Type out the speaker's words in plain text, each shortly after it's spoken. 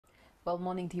Well,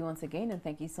 morning to you once again, and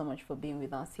thank you so much for being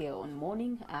with us here on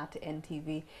Morning at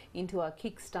NTV into our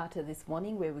Kickstarter this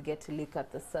morning, where we get to look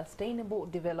at the sustainable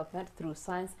development through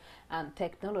science and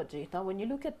technology. Now, when you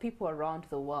look at people around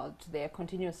the world, they are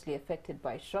continuously affected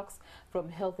by shocks, from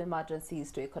health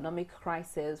emergencies to economic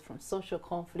crises, from social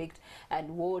conflict and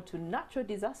war to natural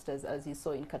disasters, as you saw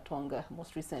in Katonga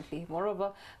most recently.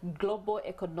 Moreover, global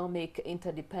economic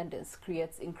interdependence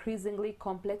creates increasingly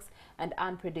complex and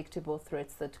unpredictable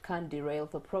threats that can derail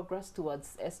the progress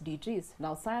towards SDGs.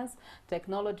 Now, science,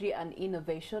 technology and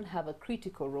innovation have a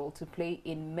critical role to play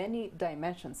in many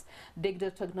dimensions.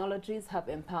 Digital technologies have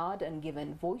empowered and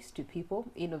given voice to people.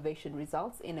 Innovation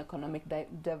results in economic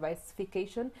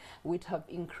diversification, which have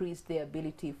increased the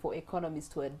ability for economies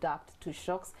to adapt to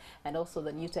shocks, and also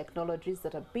the new technologies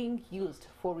that are being used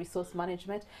for resource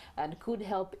management and could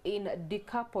help in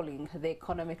decoupling the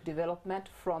economic development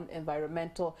from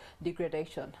environmental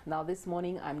degradation. Now, this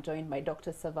morning I'm joined by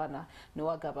Dr. Savannah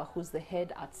Nwagaba, who's the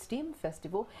head at STEAM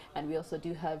Festival, and we also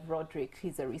do have Roderick.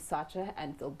 He's a researcher,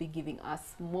 and they'll be giving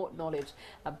us more knowledge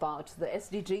about the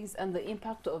SDGs and the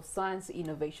impact of science,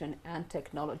 innovation and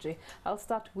technology. I'll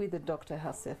start with the doctor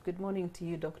herself. Good morning to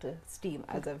you, Dr. STEAM,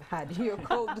 as I've had you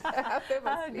called.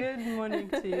 Good morning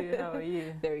to you. How are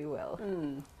you? Very well.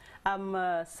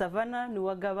 I'm Savannah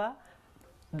Nwagaba,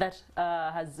 that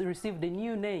has received a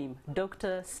new name,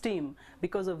 Dr. STEAM,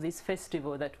 because of this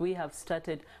festival that we have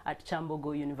started at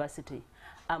Chambogo University.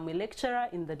 I'm a lecturer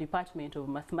in the Department of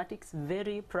Mathematics,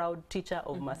 very proud teacher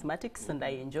of mathematics, and I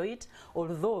enjoy it,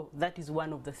 although that is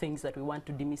one of the things that we want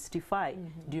to demystify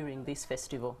during this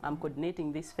festival. I'm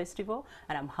coordinating this festival,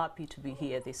 and I'm happy to be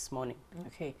here this morning.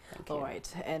 Okay, all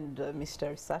right. And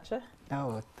Mr. Researcher?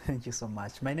 Oh, thank you so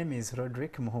much. My name is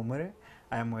Roderick Muhumure.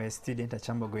 I am a student at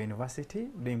Chambogo University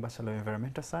doing Bachelor of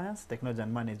Environmental Science, Technology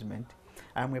and Management.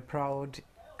 I'm a proud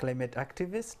climate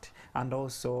activist and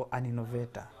also an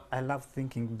innovator. I love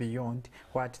thinking beyond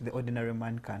what the ordinary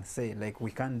man can say, like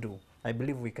we can do. I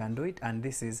believe we can do it, and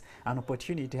this is an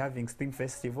opportunity, having STEAM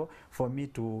Festival, for me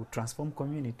to transform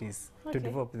communities, to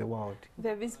develop the world.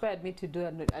 They've inspired me to do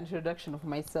an introduction of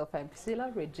myself. I'm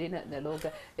Priscilla Regina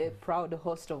Neloga, a proud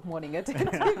host of Morning at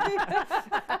NTV.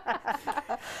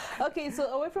 Okay, so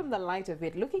away from the light of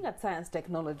it, looking at science,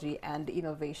 technology and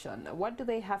innovation, what do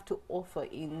they have to offer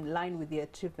in line with the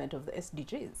achievement of the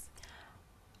SDGs?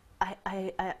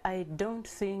 I don't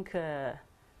think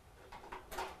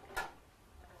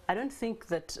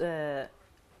that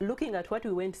looking at what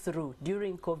we went through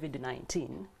during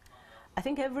COVID-19, I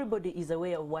think everybody is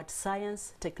aware of what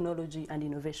science, technology and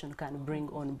innovation can bring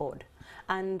on board.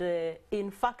 And in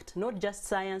fact, not just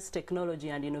science, technology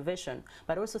and innovation,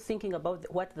 but also thinking about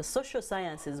what the social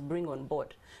sciences bring on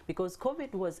board. Because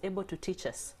COVID was able to teach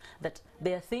us that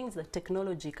there are things that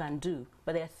technology can do,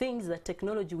 but there are things that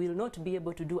technology will not be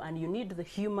able to do, and you need the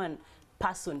human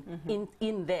person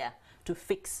in there to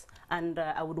fix. And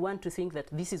I would want to think that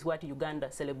this is what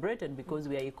Uganda celebrated, because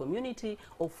we are a community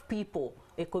of people,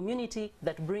 a community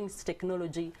that brings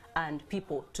technology and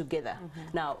people together.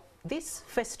 Now, this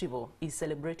festival is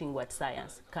celebrating what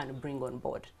science can bring on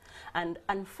board. And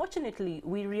unfortunately,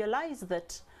 we realize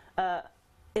that a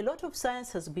lot of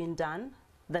science has been done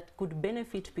that could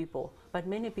benefit people, but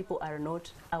many people are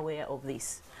not aware of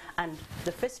this. And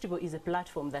the festival is a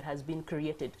platform that has been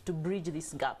created to bridge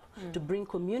this gap, to bring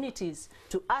communities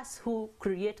to us who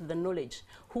create the knowledge,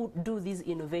 who do these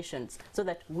innovations, so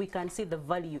that we can see the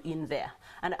value in there.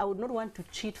 And I would not want to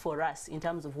cheat for us in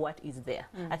terms of what is there.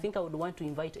 I think I would want to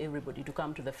invite everybody to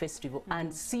come to the festival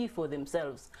and see for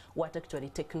themselves what actually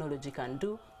technology can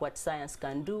do, what science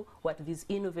can do, what these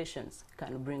innovations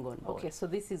can bring on board. Okay, so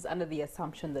this is under the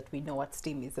assumption that we know what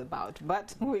STEAM is about,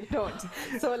 but we don't.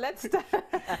 So let's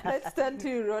turn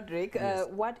to Roderick. Yes.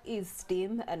 What is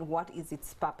STEAM and what is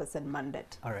its purpose and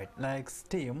mandate? All right, like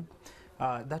STEAM,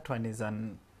 that one is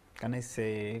an, can I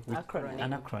say, Acronym.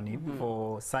 an acronym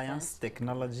for science,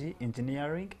 technology,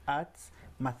 engineering, arts,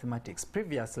 mathematics.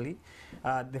 Previously,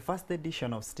 the first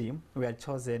edition of STEAM, we had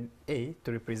chosen A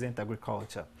to represent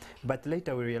agriculture, but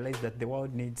later we realized that the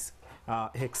world needs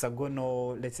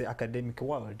hexagonal, let's say, academic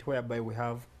world, whereby we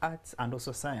have arts and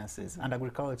also sciences, and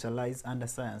agriculture lies under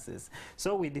sciences.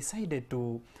 So we decided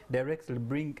to directly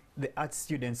bring the arts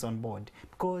students on board,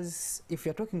 because if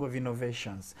you're talking of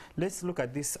innovations, let's look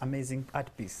at this amazing art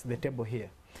piece, the table here.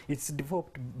 It's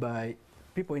developed by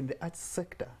people in the arts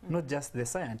sector, not just the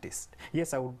scientists.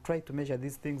 Yes, I would try to measure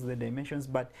these things, the dimensions,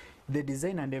 but the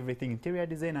design and everything, interior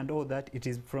design and all that, it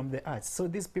is from the arts. So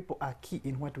these people are key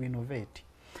in what we innovate.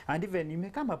 And even you may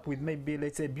come up with maybe,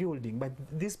 let's say, building, but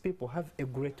these people have a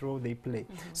great role they play.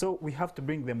 So we have to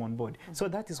bring them on board. So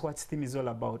that is what STEAM is all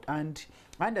about. And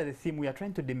under the theme, we are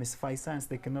trying to demystify science,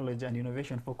 technology, and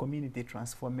innovation for community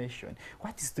transformation.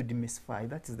 What is to demystify?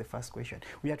 That is the first question.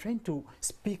 We are trying to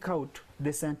speak out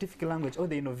the scientific language or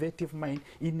the innovative mind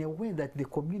in a way that the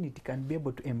community can be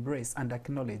able to embrace and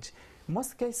acknowledge.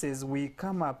 Most cases, we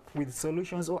come up with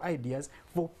solutions or ideas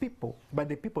for people, but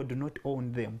the people do not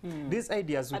own them. These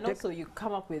ideas... And also you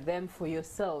come up with them for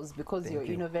yourselves because you're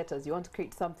innovators. You want to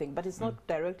create something, but it's not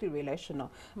directly relational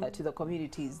to the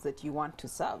communities that you want to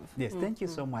serve. Yes, thank you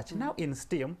so much. Now in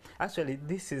STEAM, actually,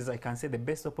 this is, I can say, the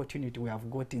best opportunity we have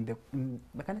got in the,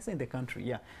 can I say in the country,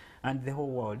 yeah, and the whole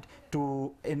world,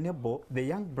 to enable the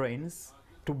young brains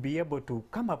to be able to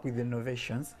come up with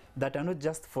innovations that are not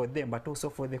just for them, but also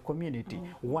for the community.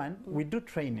 One, we do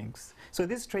trainings. So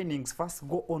these trainings first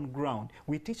go on ground.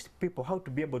 We teach people how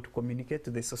to be able to communicate to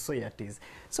the societies,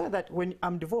 so that when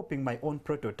I'm developing my own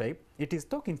prototype, it is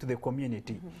talking to the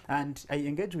community. And I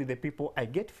engage with the people, I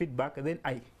get feedback, and then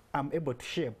I am able to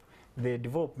shape the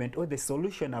development or the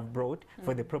solution I've brought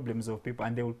for the problems of people,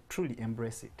 and they will truly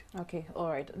embrace it. Okay, all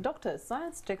right. Doctor,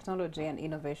 science, technology, and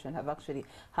innovation have actually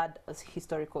had a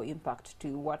historical impact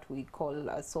to what we call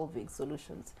solving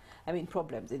solutions. I mean,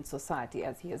 problems in society,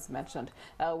 as he has mentioned.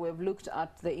 We've looked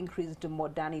at the increased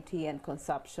modernity and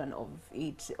consumption of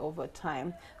it over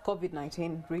time.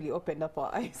 COVID-19 really opened up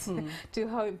our eyes to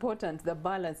how important the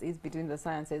balance is between the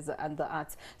sciences and the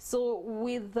arts. So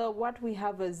with what we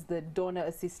have as the donor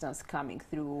assistance coming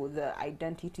through, the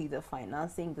identity, the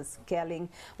financing, the scaling,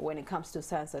 when it comes to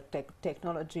science and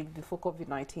technology, before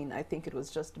COVID-19, I think it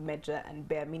was just major and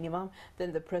bare minimum.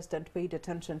 Then the president paid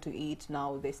attention to it.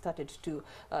 Now they started to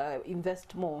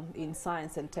invest more in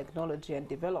science and technology and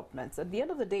developments. At the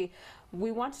end of the day,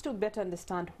 we want to better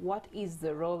understand what is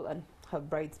the role and her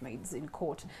bridesmaids in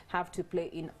court have to play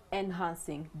in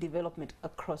enhancing development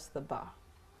across the bar.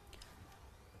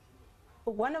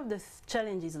 One of the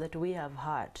challenges that we have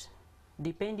had,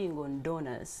 depending on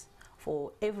donors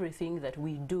for everything that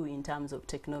we do in terms of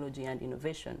technology and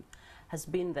innovation, has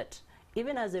been that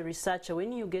even as a researcher,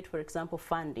 when you get, for example,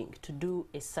 funding to do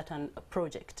a certain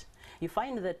project, you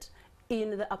find that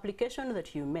in the application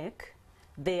that you make,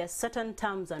 there are certain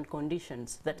terms and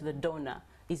conditions that the donor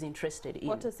is interested in.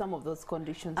 What are some of those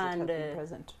conditions that have been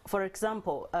present? For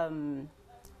example,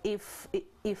 if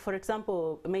for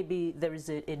example, maybe there is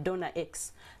a donor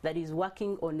X that is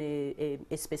working on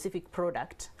a specific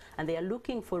product, and they are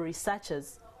looking for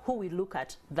researchers who will look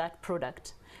at that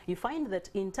product, you find that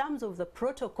in terms of the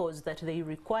protocols that they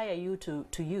require you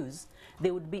to use,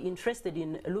 they would be interested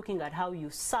in looking at how you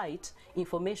cite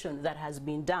information that has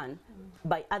been done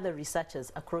by other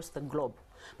researchers across the globe.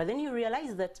 But then you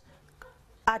realize that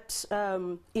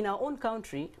in our own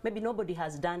country, maybe nobody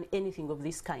has done anything of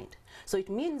this kind. So it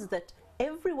means that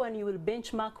everyone you will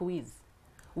benchmark with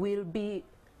will be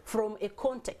from a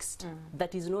context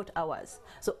that is not ours.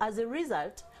 So as a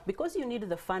result, because you need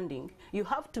the funding, you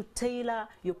have to tailor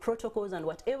your protocols and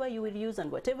whatever you will use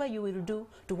and whatever you will do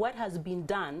to what has been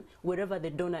done wherever the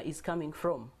donor is coming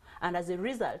from. And as a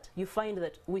result, you find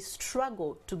that we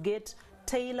struggle to get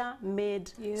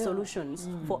tailor-made solutions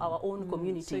for our own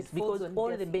communities, so because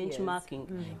all the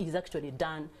benchmarking is actually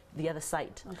done the other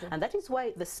side. And that is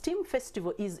why the STEAM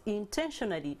Festival is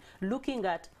intentionally looking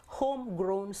at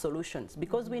homegrown solutions,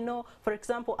 because we know, for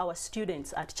example, our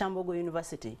students at Chambogo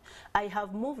University, I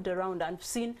have moved around and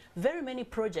seen very many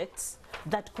projects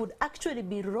that could actually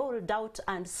be rolled out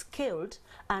and scaled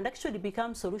and actually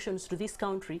become solutions to this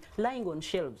country lying on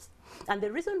shelves. And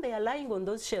the reason they are lying on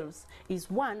those shelves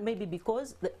is, one, maybe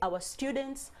because our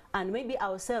students and maybe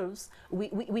ourselves,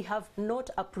 we have not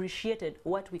appreciated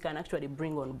what we can actually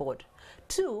bring on board.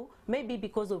 Two, maybe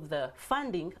because of the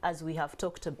funding, as we have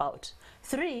talked about.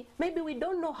 Three, maybe we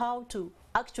don't know how to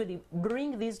actually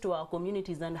bring these to our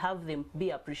communities and have them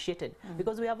be appreciated.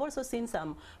 Because we have also seen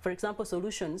some, for example,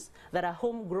 solutions that are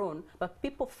homegrown, but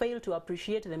people fail to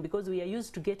appreciate them because we are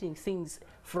used to getting things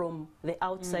from the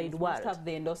outside world. Must have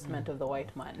the endorsement of the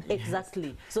white man.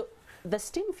 Exactly. So the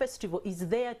STEAM Festival is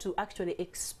there to actually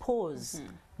expose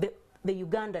the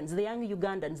Ugandans, the young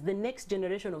Ugandans, the next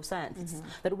generation of scientists,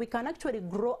 that we can actually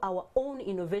grow our own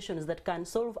innovations that can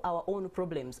solve our own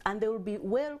problems, and they will be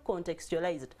well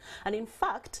contextualized. And in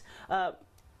fact,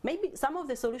 maybe some of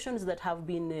the solutions that have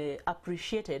been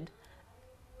appreciated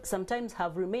sometimes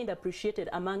have remained appreciated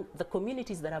among the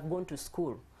communities that have gone to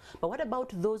school. But what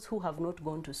about those who have not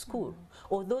gone to school,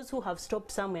 or those who have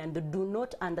stopped somewhere and do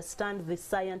not understand the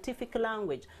scientific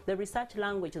language, the research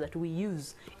language that we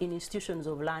use in institutions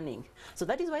of learning? So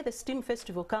that is why the STEAM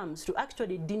Festival comes, to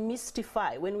actually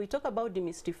demystify. When we talk about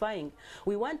demystifying,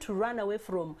 we want to run away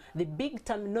from the big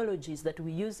terminologies that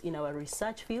we use in our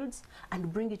research fields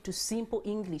and bring it to simple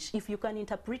English. If you can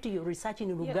interpret your research in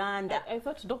Uganda. I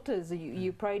thought, doctors,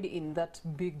 you pride in that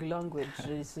big language.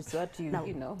 Is that you, Now,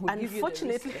 you know,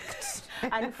 unfortunately,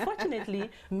 unfortunately,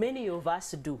 many of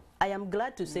us do. I am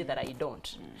glad to say that I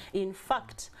don't. In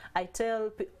fact,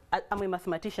 I'm a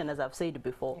mathematician, as I've said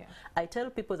before. Yeah. I tell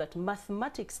people that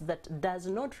mathematics that does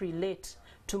not relate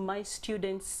to my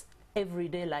students'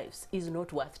 everyday lives is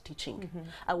not worth teaching.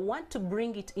 I want to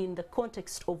bring it in the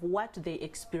context of what they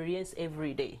experience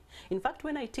every day. In fact,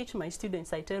 when I teach my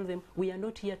students, I tell them, we are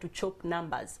not here to chop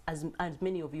numbers, as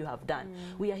many of you have done.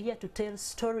 We are here to tell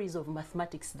stories of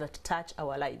mathematics that touch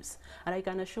our lives. And I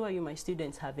can assure you, my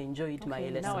students have enjoyed my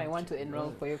lesson. Now I want to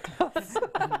enroll for your class.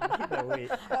 Either way,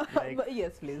 like, But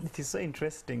yes, please. it is so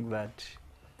interesting that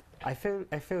I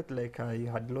felt like I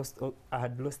had lost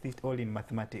it all in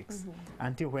mathematics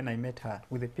until when I met her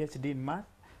with a PhD in math,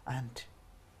 and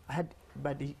I had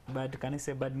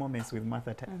bad moments with math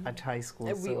at high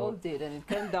school. We all did, and it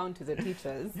came down to the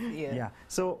teachers. Yeah.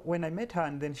 So when I met her,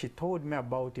 and then she told me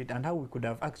about it and how we could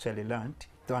have actually learned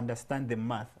to understand the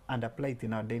math and apply it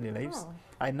in our daily lives,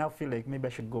 I now feel like maybe I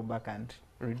should go back and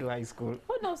redo high school.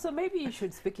 Oh no, so maybe you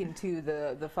should speak into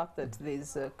the fact that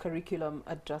there's curriculum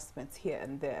adjustments here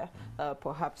and there.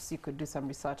 Perhaps you could do some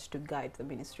research to guide the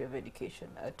Ministry of Education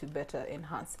to better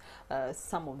enhance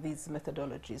some of these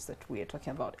methodologies that we are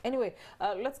talking about. Anyway,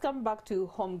 let's come back to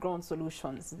homegrown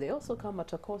solutions. They also come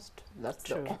at a cost. That's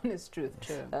the honest truth.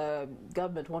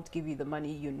 Government won't give you the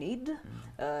money you need.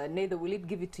 Neither will it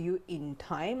give it to you in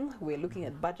time. We're looking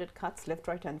at budget cuts left,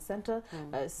 right and center.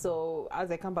 So as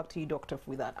I come back to you, Doctor,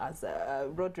 with that, as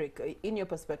Roderick, in your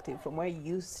perspective, from where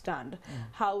you stand,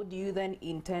 how do you then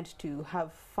intend to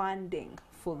have funding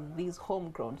for these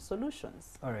homegrown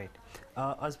solutions? All right.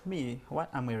 As me,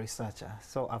 I'm a researcher,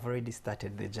 so I've already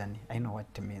started the journey. I know what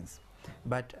it means.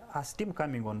 But as team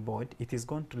coming on board, it is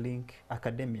going to link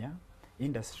academia,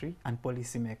 industry, and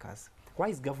policymakers. Why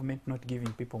is government not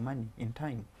giving people money in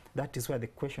time? That is where the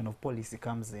question of policy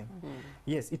comes in.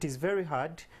 Yes, it is very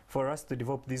hard for us to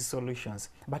develop these solutions,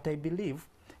 but I believe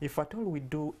if at all we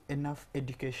do enough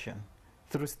education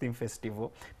through STEAM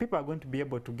Festival, people are going to be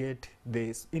able to get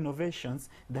these innovations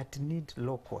that need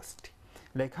low cost.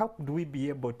 Like, how could we be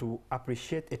able to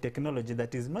appreciate a technology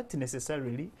that is not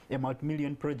necessarily a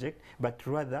multi-million project, but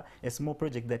rather a small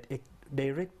project that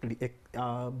directly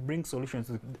bring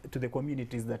solutions to the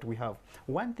communities that we have.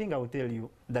 One thing I will tell you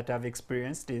that I've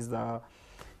experienced is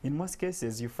in most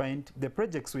cases you find the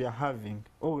projects we are having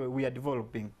or we are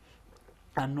developing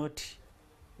are not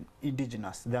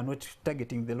indigenous. They are not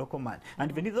targeting the local man.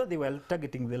 And even though they were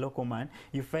targeting the local man,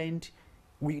 you find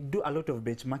we do a lot of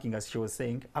benchmarking, as she was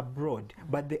saying, abroad.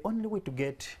 But the only way to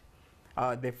get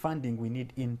the funding we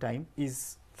need in time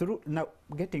is through now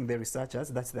getting the researchers,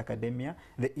 that's the academia,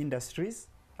 the industries,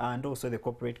 and also the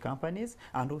corporate companies,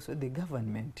 and also the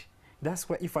government. That's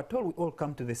why if at all we all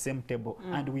come to the same table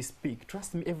and we speak,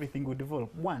 trust me, everything will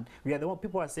develop. One, we are the one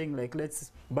people are saying, like,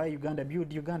 let's buy Uganda,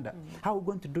 build Uganda. How are we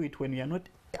going to do it when we are not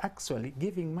actually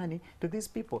giving money to these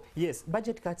people? Yes,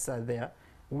 budget cuts are there,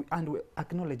 and we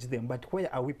acknowledge them, but where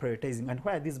are we prioritizing, and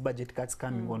why are these budget cuts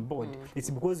coming on board? It's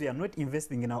because we are not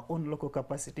investing in our own local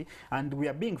capacity, and we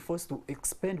are being forced to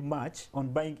expend much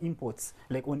on buying imports,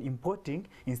 like on importing,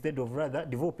 instead of rather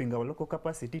developing our local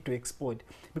capacity to export.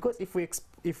 Because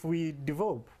if we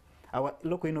develop our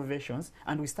local innovations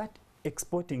and we start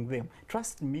exporting them,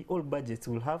 trust me, all budgets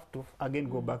will have to again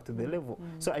go back to the level.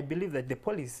 So I believe that the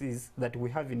policies that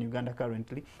we have in Uganda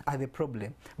currently are the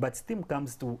problem, but STEAM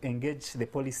comes to engage the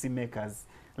policy makers.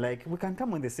 Like, we can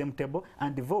come on the same table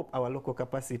and develop our local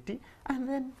capacity, and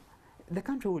then the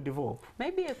country will develop.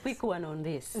 Maybe a quick one on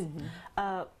this.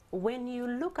 When you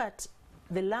look at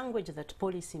the language that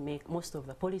most of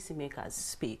the policymakers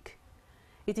speak,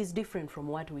 it is different from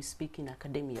what we speak in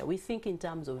academia. We think in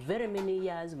terms of very many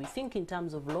years, we think in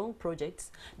terms of long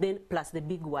projects, then plus the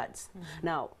big words.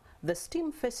 Now, the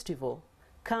STEAM Festival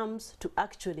comes to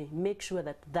actually make sure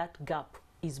that that gap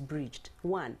is bridged.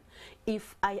 One,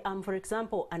 if I am, for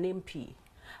example, an MP,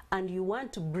 and you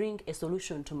want to bring a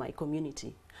solution to my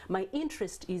community, My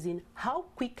interest is in how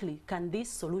quickly can this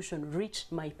solution reach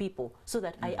my people so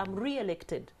that I am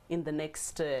re-elected in the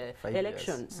next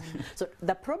elections. So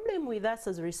the problem with us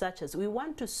as researchers, we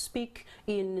want to speak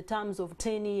in terms of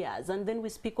 10 years and then we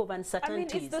speak of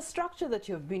uncertainties. I mean, it's the structure that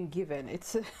you've been given.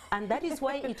 It's and that is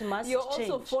why it must You're change.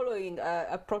 also following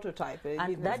a prototype.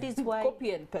 And that is why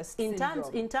copy and paste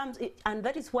and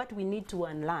that is what we need to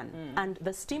unlearn. And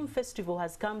the STEAM Festival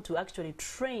has come to actually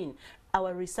train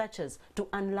our researchers to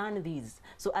unlearn these.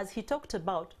 So as he talked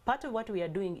about, part of what we are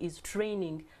doing is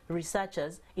training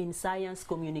researchers in science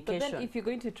communication. But then if you're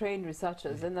going to train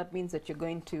researchers, then that means that you're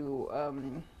going to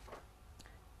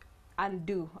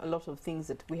undo a lot of things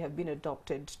that we have been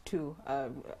adopted to, I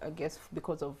guess,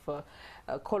 because of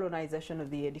colonization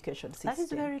of the education system. That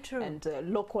is very true. And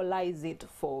localize it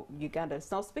for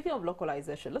Ugandans. Now, speaking of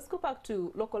localization, let's go back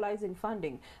to localizing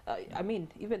funding. I mean,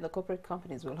 even the corporate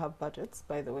companies will have budgets,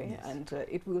 by the way, and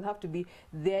it will have to be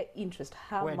their interest.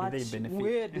 How where much? Do they benefit?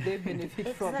 Where do they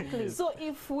benefit from? Exactly. So,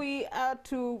 if we are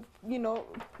to, you know,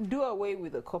 do away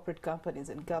with the corporate companies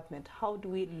and government, how do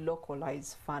we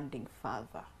localize funding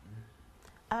further?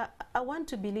 I want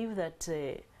to believe that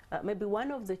maybe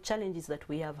one of the challenges that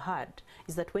we have had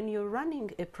is that when you're running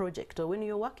a project or when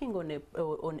you're working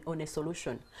on a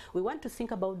solution, we want to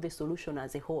think about the solution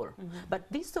as a whole. But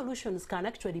these solutions can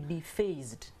actually be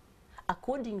phased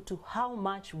according to how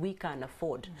much we can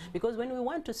afford. Because when we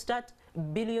want to start a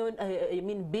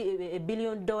 $1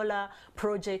 billion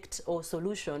project or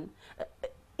solution,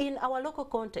 in our local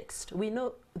context, we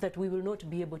know that we will not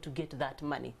be able to get that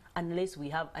money unless we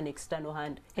have an external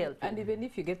hand helping. And even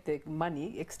if you get the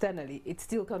money externally, it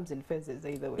still comes in phases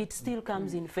either way. It still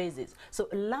comes in phases. So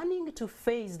learning to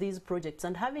phase these projects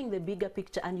and having the bigger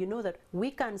picture, and you know that we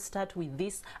can start with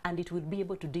this and it will be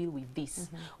able to deal with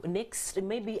this. Next,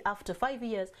 maybe after 5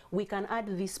 years, we can add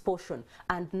this portion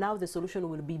and now the solution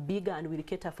will be bigger and will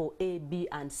cater for A, B,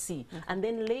 and C. And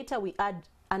then later we add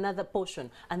another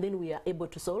portion, and then we are able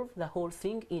to solve the whole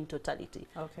thing in totality.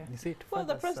 Okay. Well,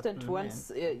 the president wants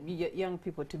young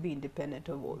people to be independent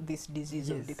of this disease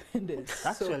of dependence.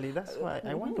 Actually, that's why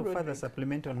I want to further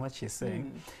supplement on what she's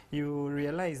saying. You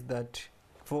realize that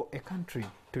for a country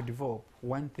to develop,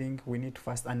 one thing we need to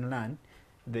first unlearn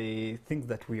the things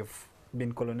that we have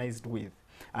been colonized with.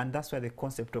 And that's where the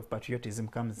concept of patriotism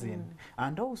comes in.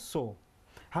 And also,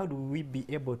 how do we be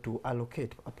able to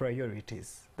allocate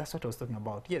priorities? That's what I was talking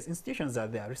about. Yes, institutions are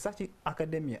there, research,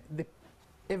 academia,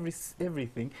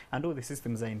 everything, and all the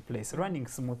systems are in place, running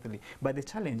smoothly. But the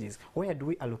challenge is, where do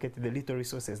we allocate the little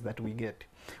resources that we get?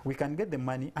 We can get the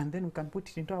money, and then we can put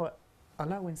it into our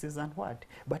allowances and what?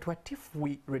 But what if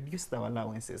we reduce our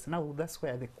allowances? Now that's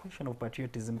where the question of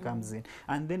patriotism comes in.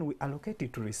 And then we allocate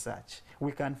it to research.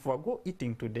 We can forego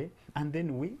eating today and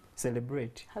then we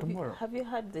celebrate tomorrow. Have you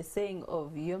heard the saying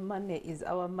of your money is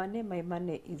our money, my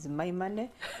money is my money?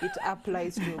 It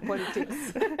applies to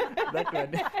politics. That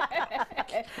one.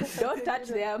 Don't touch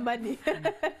their money.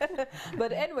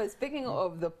 But anyway, speaking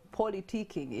of the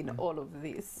politicking in all of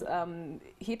this,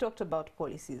 he talked about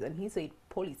policies and he said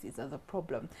policies are the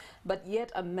problem, but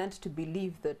yet I'm meant to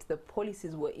believe that the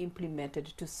policies were implemented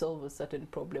to solve a certain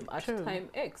problem at time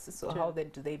X. So how then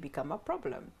do they become a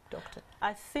problem, Doctor?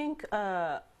 I think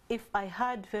if I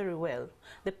heard very well,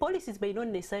 the policies may not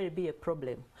necessarily be a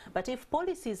problem, but if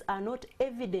policies are not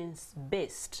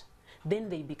evidence-based, then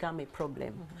they become a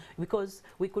problem. Because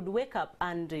we could wake up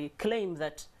and claim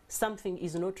that something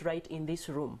is not right in this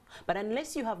room. But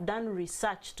unless you have done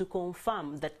research to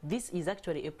confirm that this is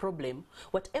actually a problem,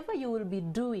 whatever you will be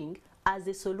doing as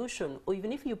a solution, or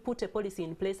even if you put a policy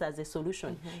in place as a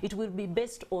solution, it will be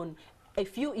based on a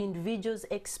few individuals'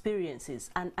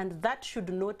 experiences, and that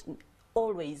should not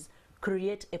always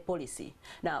create a policy.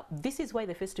 Now, this is why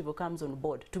the festival comes on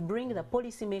board, to bring the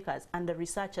policymakers and the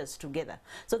researchers together,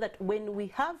 so that when we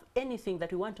have anything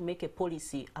that we want to make a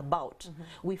policy about,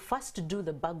 we first do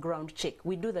the background check,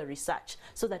 we do the research,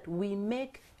 so that we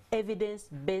make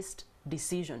evidence-based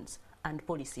decisions and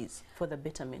policies for the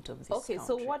betterment of this country.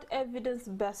 So what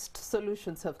evidence-based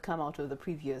solutions have come out of the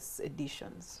previous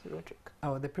editions, Roderick?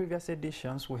 The previous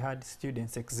editions, we had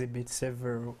students exhibit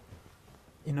several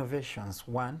innovations.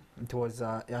 One, it was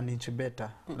an incubator,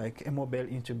 like a mobile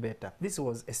incubator. This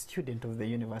was a student of the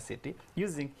university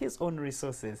using his own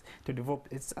resources to develop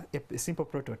a simple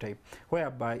prototype,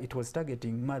 whereby it was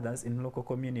targeting mothers in local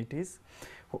communities.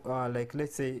 Like,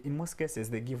 let's say, in most cases,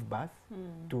 they give birth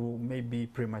to maybe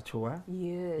premature.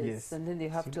 Yes. And then they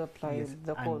have to apply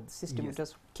the whole system of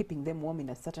just keeping them warm in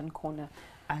a certain corner.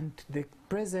 And the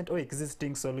present or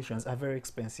existing solutions are very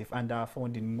expensive and are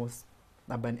found in most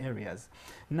urban areas.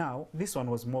 Now, this one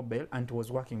was mobile and was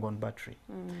working on battery.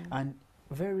 And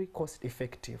very cost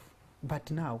effective.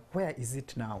 But now, where is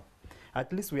it now?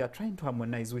 At least we are trying to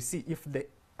harmonize. We see if the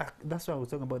that's why I was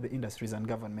talking about the industries and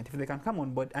government. If they can come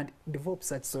on board and develop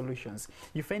such solutions,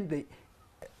 you find they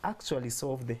actually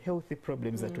solve the healthy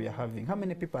problems that we are having. How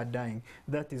many people are dying?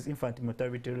 That is infant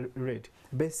mortality rate,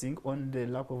 basing on the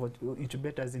lack of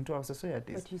incubators into our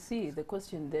societies. But you see, the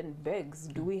question then begs,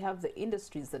 do we have the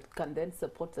industries that can then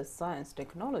support the science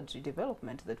technology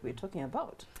development that we're talking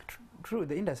about? True,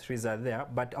 the industries are there,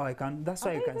 but that's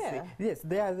why you can say, yes,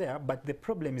 they are there, but the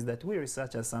problem is that we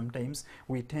researchers sometimes,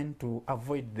 we tend to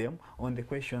avoid them on the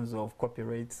questions of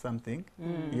copyright something.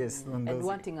 Yes. And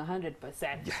wanting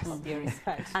 100% of their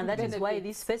research. And that is why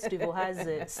this festival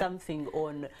has something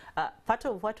on, part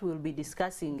of what we'll be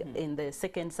discussing in the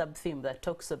second sub-theme that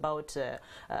talks about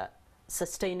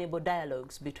sustainable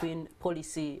dialogues between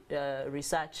policy,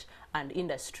 research and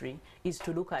industry, is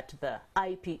to look at the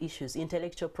IP issues,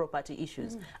 intellectual property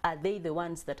issues. Are they the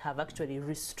ones that have actually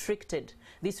restricted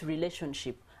this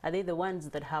relationship? Are they the ones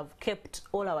that have kept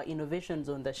all our innovations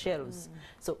on the shelves?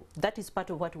 So that is part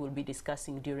of what we'll be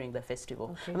discussing during the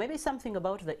festival. Okay. Maybe something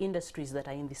about the industries that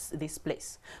are in this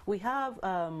place. We have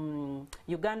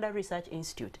Uganda Research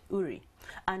Institute, URI.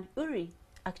 And URI,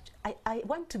 I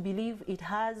want to believe it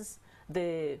has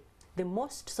the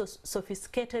most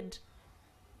sophisticated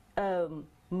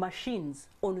machines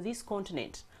on this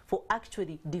continent for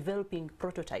actually developing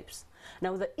prototypes.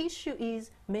 Now the issue is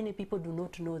many people do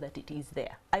not know that it is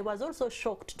there. I was also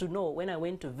shocked to know when I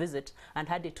went to visit and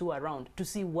had a tour around to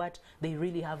see what they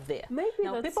really have there. Maybe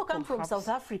now people come from South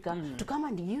Africa to come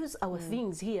and use our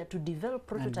things here to develop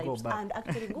prototypes and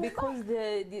actually go because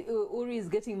the URI is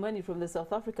getting money from the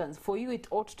South Africans. For you it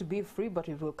ought to be free, but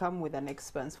it will come with an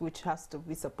expense which has to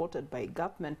be supported by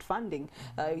government funding.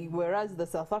 Whereas the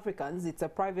South Africans, it's a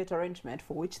private arrangement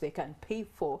for which they can pay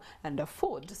for and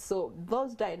afford. So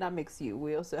those dynamics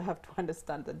we also have to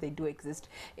understand that they do exist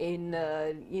in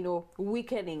you know,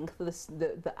 weakening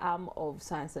the arm of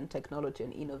science and technology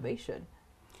and innovation.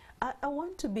 I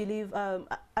want to believe.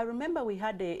 I remember we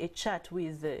had a chat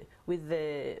with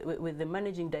the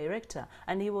managing director,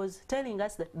 and he was telling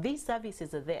us that these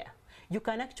services are there. You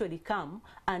can actually come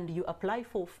and you apply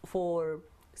for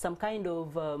some kind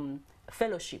of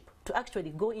fellowship to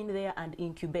actually go in there and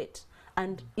incubate.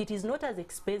 And it is not as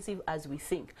expensive as we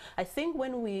think. I think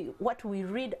what we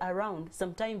read around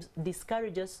sometimes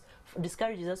discourages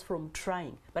us from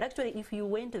trying. But actually, if you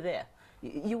went there,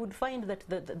 you would find that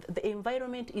the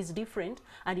environment is different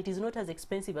and it is not as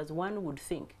expensive as one would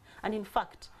think. And in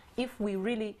fact, if we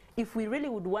really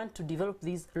would want to develop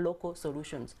these local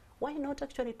solutions, why not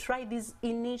actually try these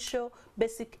initial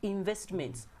basic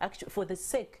investments for the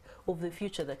sake of the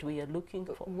future that we are looking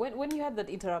for? When you had that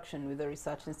interaction with the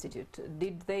Research Institute,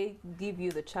 did they give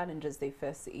you the challenges they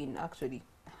face in actually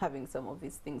having some of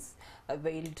these things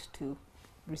availed to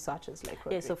researchers like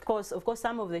Roderick? Yes, of course,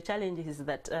 some of the challenges is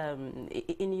that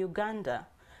in Uganda,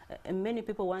 many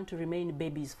people want to remain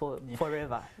babies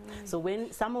forever. So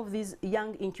when some of these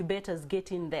young incubators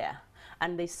get in there,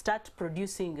 and they start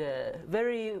producing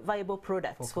very viable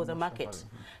products for the market,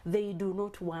 they do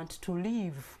not want to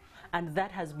leave. And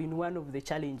that has been one of the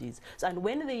challenges. So, and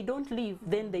when they don't leave,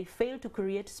 then they fail to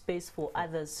create space for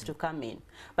others to come in.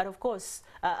 But of course,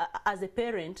 as a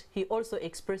parent, he also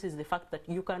expresses the fact that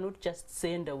you cannot just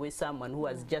send away someone who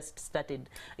has just started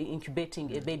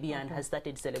incubating a baby and has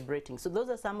started celebrating. So those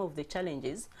are some of the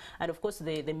challenges. And of course,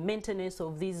 the maintenance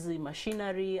of this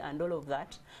machinery and all of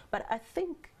that. But I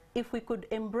think if we could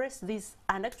embrace this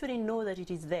and actually know that it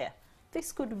is there,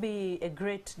 this could be a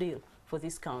great deal for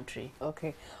this country.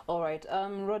 Okay. All right.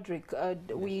 Roderick,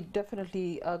 we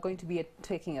definitely are going to be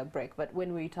taking a break, but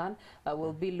when we return,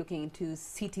 we'll be looking into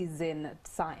citizen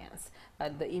science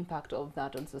and the impact of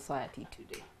that on society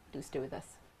today. Do stay with us.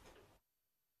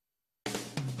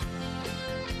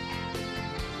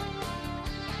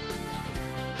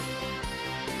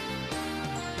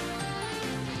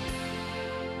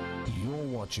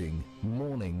 You're watching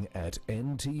Morning at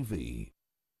NTV.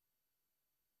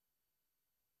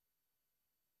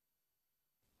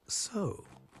 So,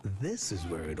 this is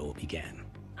where it all began.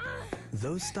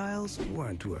 Those styles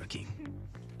weren't working.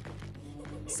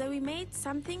 So we made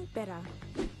something better.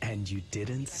 And you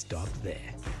didn't stop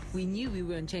there. We knew we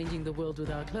weren't changing the world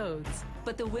with our clothes,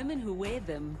 but the women who wear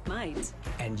them might.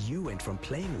 And you went from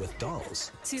playing with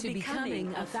dolls to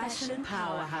becoming a fashion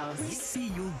powerhouse. We see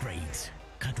your great.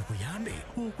 Katupuyambe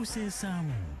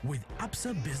ukusesamu with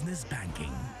Absa Business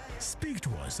Banking. Speak to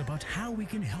us about how we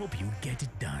can help you get it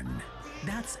done.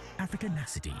 That's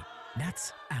Africanacity.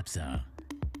 That's Absa.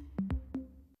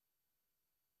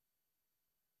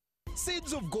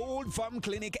 Seeds of Gold Farm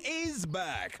Clinic is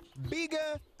back,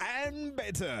 bigger and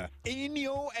better in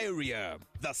your area.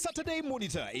 The Saturday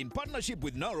Monitor, in partnership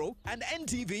with Naro and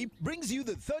NTV, brings you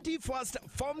the 31st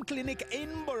Farm Clinic in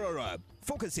Mbarara,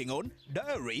 focusing on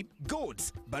dairy,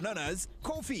 goats, bananas,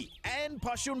 coffee and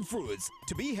passion fruits,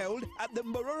 to be held at the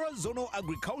Mbarara Zonal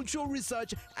Agricultural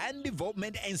Research and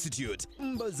Development Institute,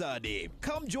 Mbazade.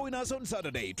 Come join us on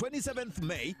Saturday, 27th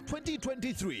May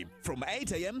 2023 from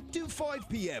 8 a.m. to 5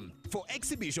 p.m. For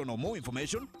exhibition or more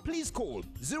information, please call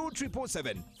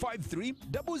 0777 53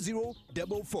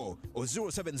 0044 or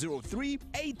 0703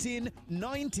 18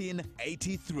 19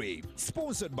 83.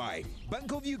 Sponsored by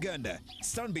Bank of Uganda,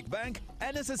 Stanbic Bank,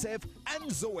 NSSF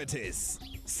and Zoetis.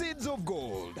 Seeds of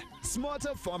Gold.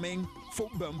 Smarter farming for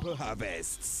bumper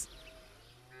harvests.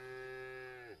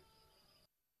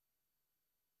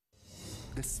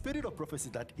 The spirit of prophecy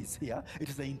that is here, it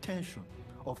is the intention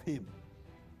of him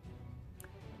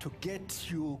to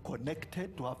get you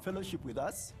connected, to have fellowship with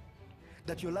us,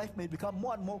 that your life may become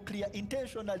more and more clear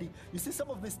intentionally. You see,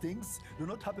 some of these things do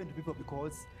not happen to people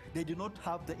because they do not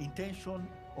have the intention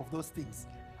of those things.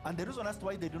 And the reason as to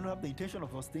why they do not have the intention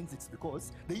of those things, it's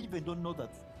because they even don't know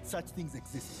that such things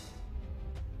exist.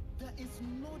 There is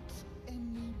not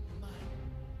any man,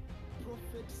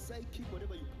 prophet, psychic,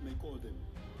 whatever you may call them,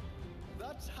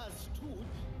 that has stood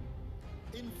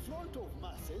in front of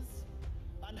masses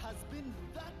and has been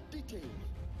that detailed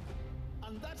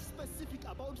and that specific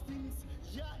about things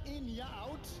year in, year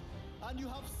out, and you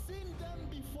have seen them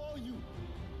before you.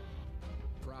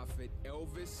 Prophet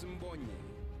Elvis Mbonye,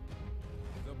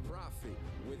 the prophet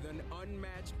with an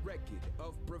unmatched record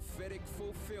of prophetic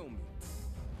fulfillment.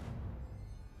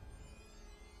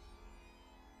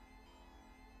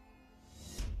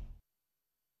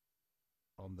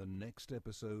 On the next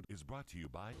episode is brought to you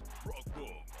by Rock Boom.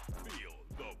 Feel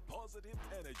the positive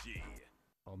energy.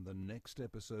 On the next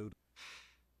episode,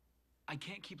 I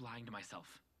can't keep lying to myself.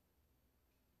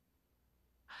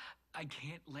 I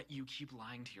can't let you keep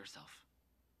lying to yourself.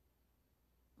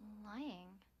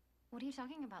 Lying? What are you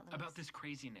talking about, Louis? About this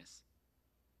craziness.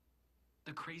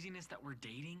 The craziness that we're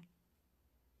dating.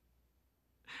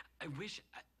 I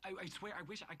swear, I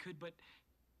wish I could, but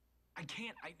I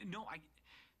can't.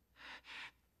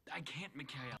 I can't,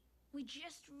 Mikhail. We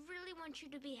just really want you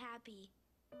to be happy.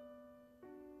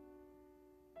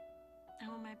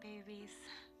 Oh, my babies.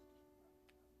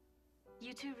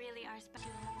 You two really are special.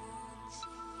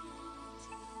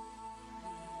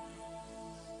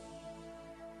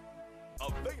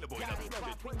 Available in a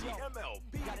 720 ml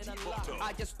PET bottle.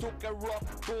 I just took a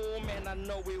rock boom and I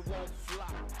know it won't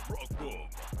flop. Rock Boom.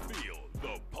 Feel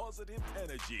the positive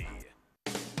energy.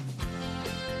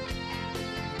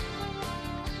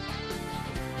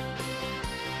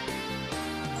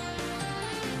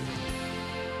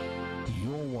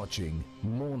 you're watching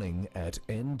Morning at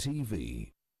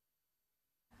NTV.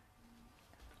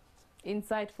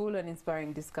 Insightful and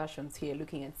inspiring discussions here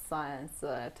looking at science,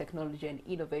 technology and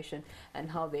innovation and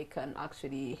how they can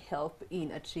actually help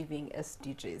in achieving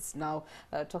SDGs. Now,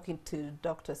 talking to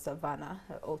Dr. Savannah,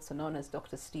 also known as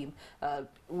Dr. STEAM,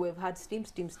 we've had STEAM.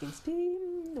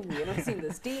 We are not seeing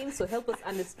the STEAM, so help us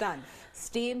understand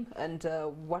STEAM and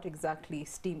what exactly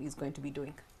STEAM is going to be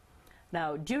doing.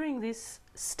 Now, during this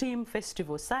STEAM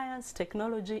festival, science,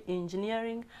 technology,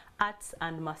 engineering, arts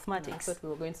and mathematics. I thought we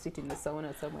were going to sit in the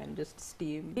sauna somewhere and just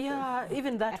steam. Yeah,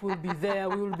 even that will be there.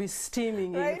 We will be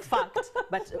steaming, right? In fact.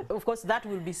 But of course, that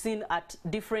will be seen at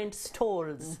different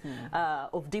stalls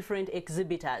of different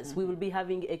exhibitors. We will be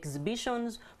having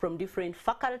exhibitions from different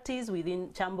faculties within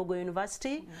Chambogo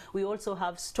University. We also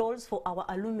have stalls for our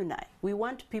alumni. We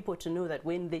want people to know that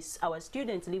when our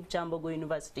students leave Chambogo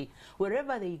University,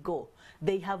 wherever they go,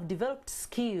 they have developed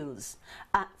skills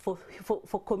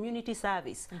for community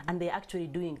service, and they're actually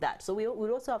doing that. So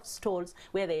we'll also have stalls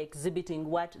where they're exhibiting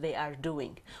what they are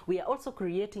doing. We are also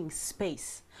creating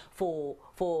space for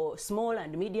small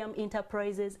and medium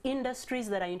enterprises, industries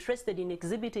that are interested in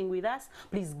exhibiting with us.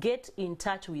 Please get in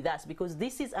touch with us, because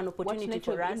this is an opportunity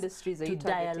for us to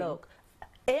dialogue.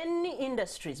 Any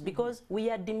industries, because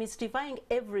we are demystifying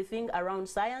everything around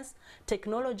science,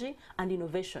 technology and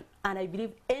innovation, and I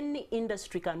believe any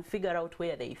industry can figure out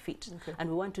where they fit. And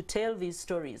we want to tell these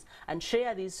stories and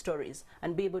share these stories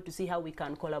and be able to see how we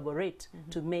can collaborate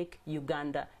to make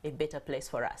Uganda a better place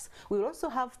for us. We will also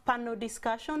have panel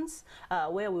discussions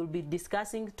where we'll be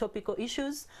discussing topical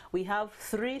issues. We have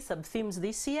 3 sub-themes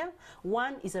this year.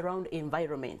 One is around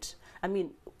environment. I mean,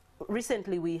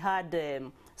 recently we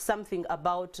had something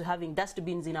about having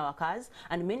dustbins in our cars,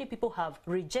 and many people have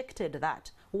rejected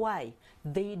that. Why?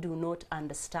 They do not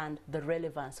understand the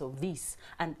relevance of this.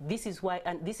 And this is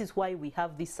why we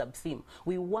have this sub-theme.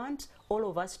 We want all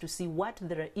of us to see what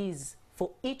there is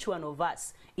for each one of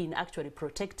us in actually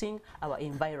protecting our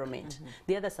environment.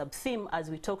 The other sub-theme, as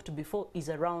we talked before, is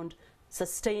around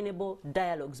sustainable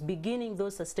dialogues, beginning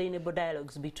those sustainable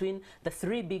dialogues between the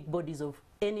three big bodies of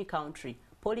any country: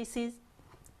 policies,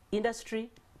 industry,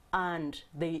 and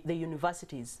the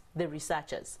universities, the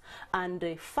researchers.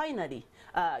 And finally,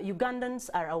 Ugandans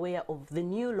are aware of the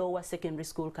new lower secondary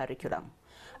school curriculum.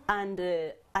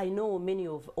 And I know many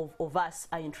of us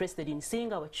are interested in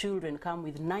seeing our children come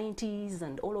with 90s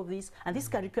and all of this. And this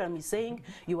curriculum is saying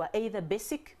you are either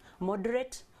basic,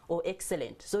 moderate, or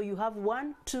excellent. So you have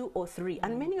 1, 2, or 3.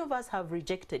 And many of us have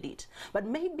rejected it. But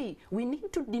maybe we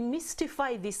need to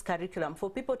demystify this curriculum for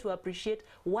people to appreciate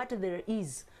what there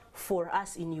is for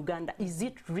us in Uganda. Is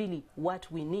it really what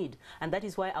we need? And that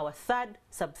is why our third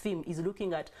sub-theme is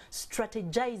looking at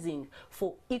strategizing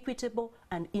for equitable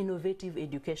and innovative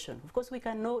education. Of course, we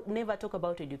can never talk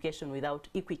about education without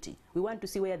equity. We want to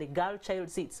see where the girl child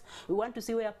sits. We want to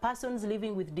see where persons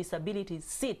living with disabilities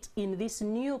sit in this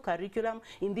new curriculum,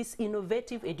 in this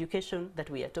innovative education that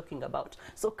we are talking about.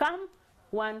 So come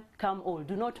one, come all.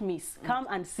 Do not miss. Come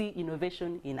and see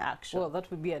innovation in action. Well,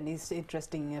 that would be an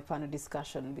interesting panel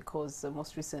discussion, because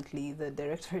most recently the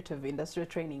Directorate of Industrial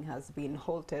Training has been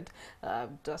halted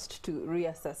just to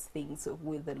reassess things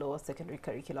with the lower secondary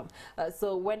curriculum.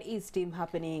 So when is STEAM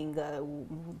happening?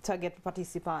 Target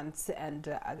participants,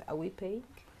 and are we paying?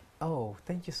 Oh,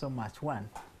 thank you so much. One,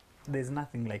 there's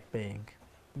nothing like paying.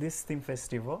 This STEAM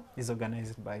festival is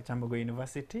organized by Chambogo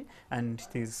University, and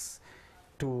it is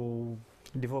to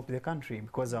develop the country,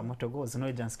 because our motto goes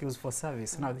knowledge and skills for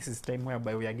service. Now this is time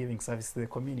whereby we are giving service to the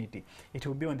community. It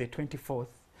will be on the 24th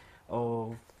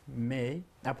of May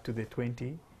up to the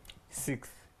 26th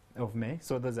of May.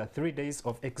 So those are 3 days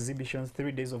of exhibitions,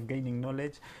 3 days of gaining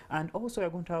knowledge. And also we're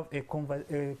going to have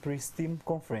a pre-STEAM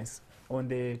conference on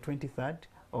the 23rd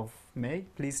of May.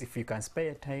 Please, if you can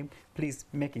spare time, please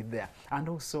make it there. And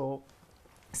also,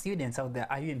 students out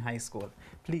there, are you in high school?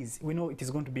 Please, we know it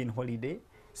is going to be in holiday,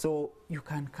 so you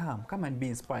can come and be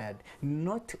inspired.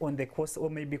 Not on the course or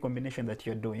maybe combination that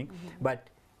you're doing, but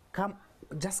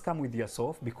just come with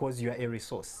yourself, because you are a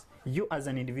resource. You as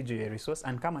an individual are a resource,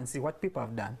 and come and see what people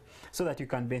have done, so that you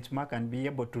can benchmark and be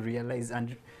able to realize,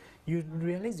 and you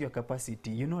realize your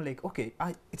capacity. You know, like, okay,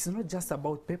 it's not just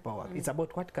about paperwork, it's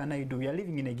about what can I do. We are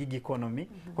living in a gig economy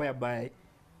whereby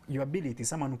your ability,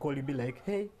 someone will call you, be like,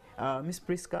 hey, Miss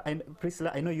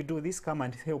Priscilla, I know you do this, come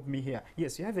and help me here.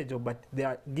 Yes, you have a job, but there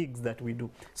are gigs that we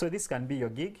do. So this can be your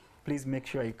gig. Please make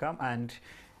sure you come, and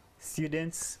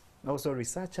students, also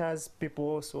researchers, people,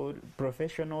 also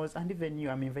professionals, and even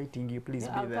you, I'm inviting you, please be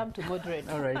I'll there. come to moderate.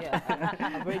 All right. Yeah.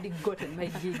 I've already gotten my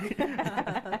gig.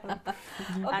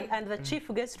 Okay. And the chief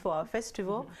guest for our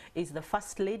festival is the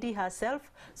First Lady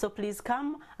herself. So please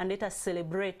come and let us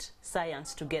celebrate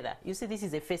science together. You see, this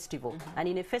is a festival. And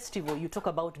in a festival, you talk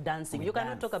about dancing. You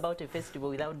cannot talk about a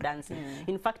festival without dancing.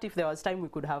 In fact, if there was time, we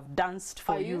could have danced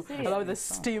for you about the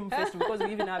STEAM festival, because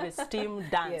we even have a STEAM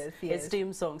dance, a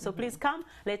STEAM song. So please come,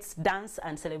 let's dance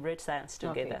and celebrate science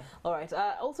together. Okay. All right.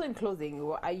 Also, in closing,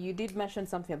 you did mention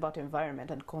something about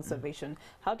environment and conservation.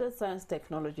 How does science,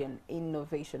 technology, and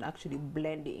innovation actually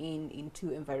blend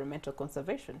into environmental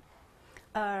conservation?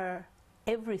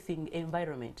 Everything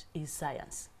environment is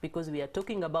science, because we are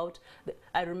talking about,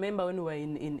 I remember when we were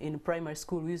in primary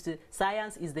school, we used to,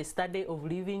 science is the study of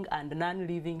living and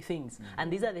non-living things.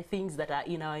 And these are the things that are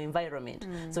in our environment.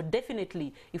 So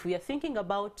definitely, if we are thinking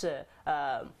about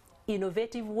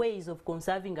innovative ways of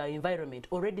conserving our environment,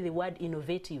 already the word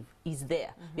innovative is there.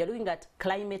 We are looking at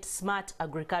climate smart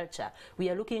agriculture. We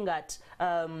are looking at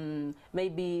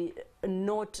maybe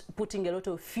not putting a lot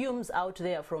of fumes out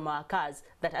there from our cars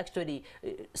that actually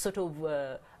sort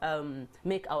of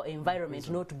make our environment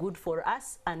not good for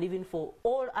us, and even for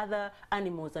all other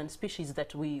animals and species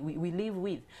that we live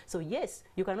with. So yes,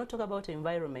 you cannot talk about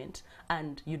environment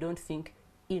and you don't think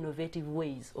innovative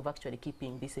ways of actually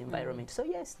keeping this environment. So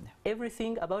yes,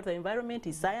 everything about the environment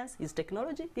is science, is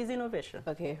technology, is innovation.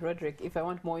 Okay, Roderick, if I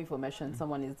want more information,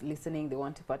 someone is listening, they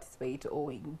want to participate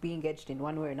or be engaged in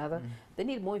one way or another, they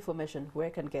need more information. Where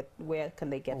can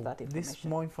they get that information? This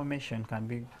more information can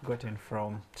be gotten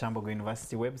from Chambogo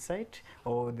University website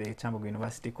or the Chambogo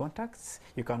University contacts.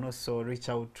 You can also reach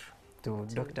out to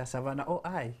Dr. Savannah or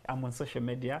I'm on social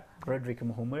media, Roderick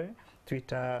Muhumure,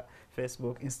 Twitter,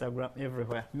 Facebook, Instagram,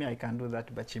 everywhere. Me, I can do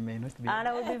that, but you may not be. And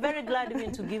I will be very glad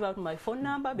even to give out my phone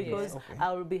number, because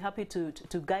I will be happy to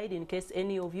guide in case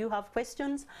any of you have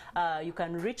questions. You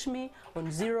can reach me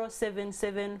on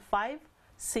 0775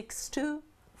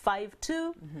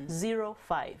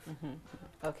 625205.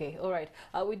 Okay, all right.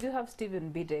 We do have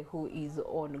Stephen Bide, who is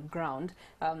on ground.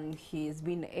 He's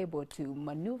been able to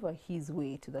maneuver his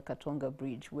way to the Katonga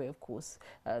Bridge, where, of course,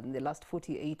 in the last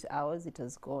 48 hours, it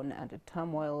has gone under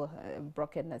turmoil,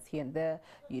 brokenness here and there.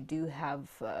 You do have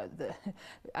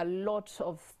a lot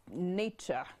of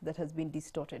nature that has been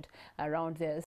distorted around there.